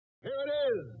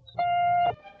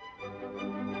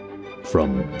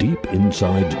from deep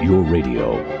inside your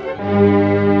radio.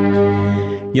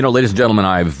 You know, ladies and gentlemen,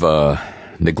 I've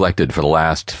neglected for the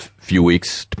last few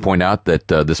weeks to point out that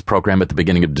this program at the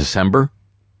beginning of December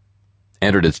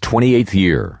entered its 28th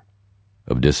year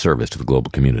of disservice to the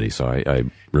global community. So I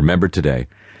remember today.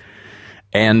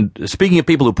 And speaking of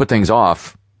people who put things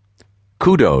off,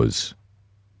 kudos.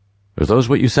 Are those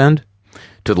what you send?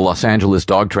 To the Los Angeles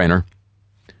dog trainer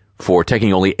for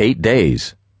taking only 8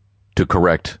 days to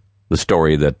correct the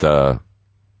story that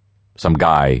some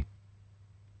guy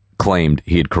claimed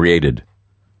he had created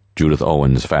Judith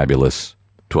Owen's fabulous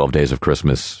 12 Days of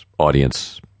Christmas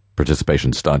audience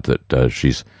participation stunt that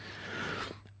she's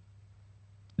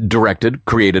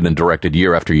created and directed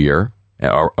year after year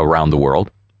around the world.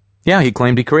 Yeah, he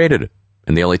claimed he created it.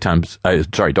 And the LA Times,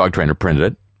 Dog Trainer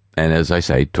printed it. And as I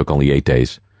say, took only 8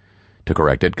 days to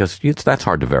correct it because that's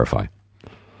hard to verify.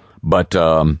 But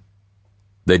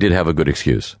they did have a good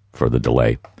excuse for the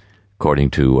delay.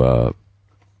 According to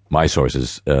my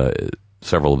sources,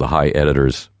 several of the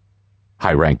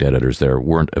high-ranked editors there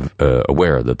weren't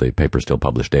aware that the paper still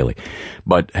published daily.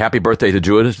 But happy birthday to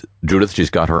Judith. She's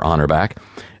got her honor back.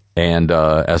 And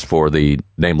as for the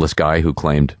nameless guy who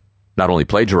claimed not only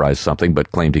plagiarized something,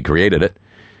 but claimed he created it,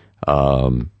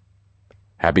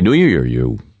 Happy New Year,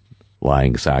 you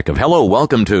lying sack of... Hello,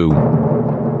 welcome to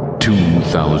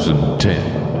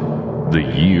 2010, the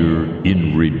year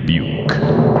in rebuke.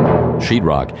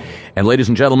 Sheetrock. And ladies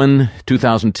and gentlemen,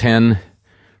 2010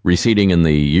 receding in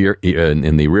the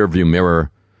rearview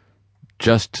mirror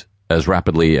just as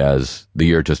rapidly as the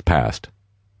year just passed.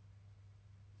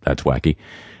 That's wacky.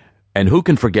 And who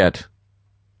can forget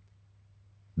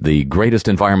the greatest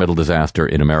environmental disaster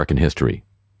in American history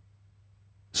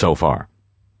so far?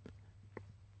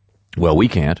 Well, we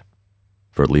can't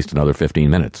for at least another 15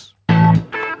 minutes.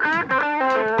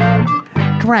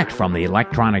 Direct from the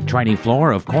electronic trading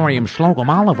floor of Corium Slocum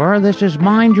Oliver, this is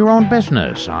Mind Your Own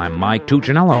Business. I'm Mike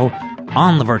Tuccinello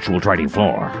on the virtual trading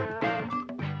floor.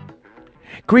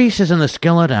 Grease is in the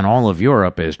skillet and all of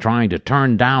Europe is trying to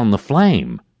turn down the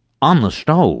flame on the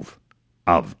stove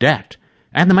of debt.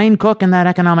 And the main cook in that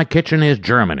economic kitchen is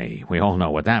Germany. We all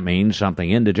know what that means,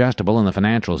 something indigestible in the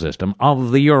financial system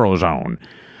of the Eurozone.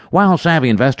 While savvy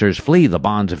investors flee the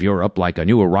bonds of Europe like a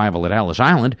new arrival at Ellis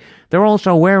Island, they're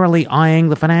also warily eyeing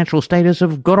the financial status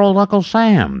of good old Uncle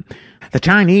Sam. The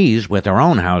Chinese, with their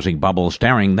own housing bubble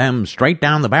staring them straight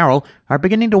down the barrel, are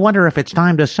beginning to wonder if it's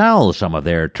time to sell some of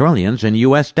their trillions in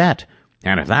U.S. debt.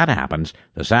 And if that happens,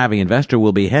 the savvy investor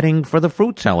will be heading for the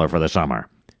fruit cellar for the summer.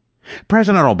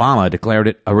 President Obama declared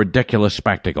it a ridiculous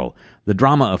spectacle, the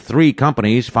drama of 3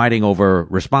 companies fighting over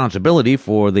responsibility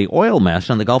for the oil mess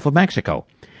in the Gulf of Mexico.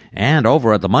 And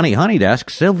over at the Money Honey desk,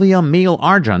 Sylvia Meal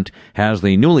Argent has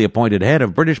the newly appointed head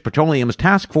of British Petroleum's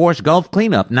Task Force Gulf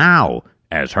Cleanup now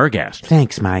as her guest.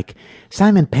 Thanks, Mike.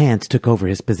 Simon Pants took over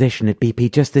his position at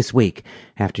BP just this week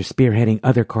after spearheading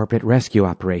other corporate rescue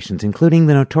operations, including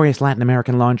the notorious Latin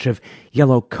American launch of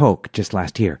Yellow Coke just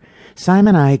last year.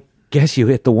 Simon, I guess you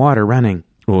hit the water running.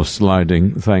 Or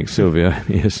sliding. Thanks, Sylvia.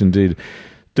 Yes, indeed.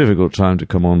 Difficult time to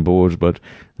come on board, but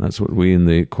that's what we in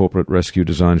the corporate rescue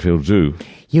design field do.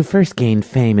 You first gained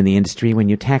fame in the industry when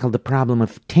you tackled the problem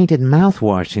of tainted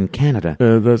mouthwash in Canada.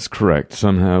 That's correct.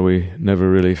 Somehow we never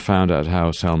really found out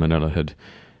how salmonella had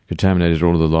contaminated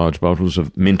all of the large bottles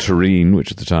of Minterine, which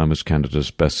at the time was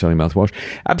Canada's best-selling mouthwash.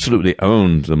 Absolutely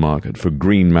owned the market for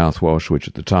green mouthwash, which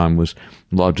at the time was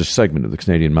the largest segment of the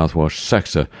Canadian mouthwash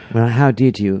sector. Well, how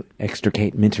did you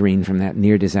extricate Minterine from that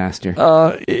near disaster?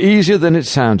 Easier than it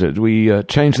sounded. We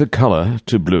changed the color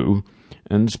to blue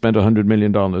and spent $100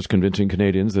 million convincing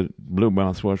Canadians that blue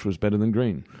mouthwash was better than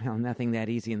green. Well, nothing that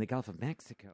easy in the Gulf of Mexico.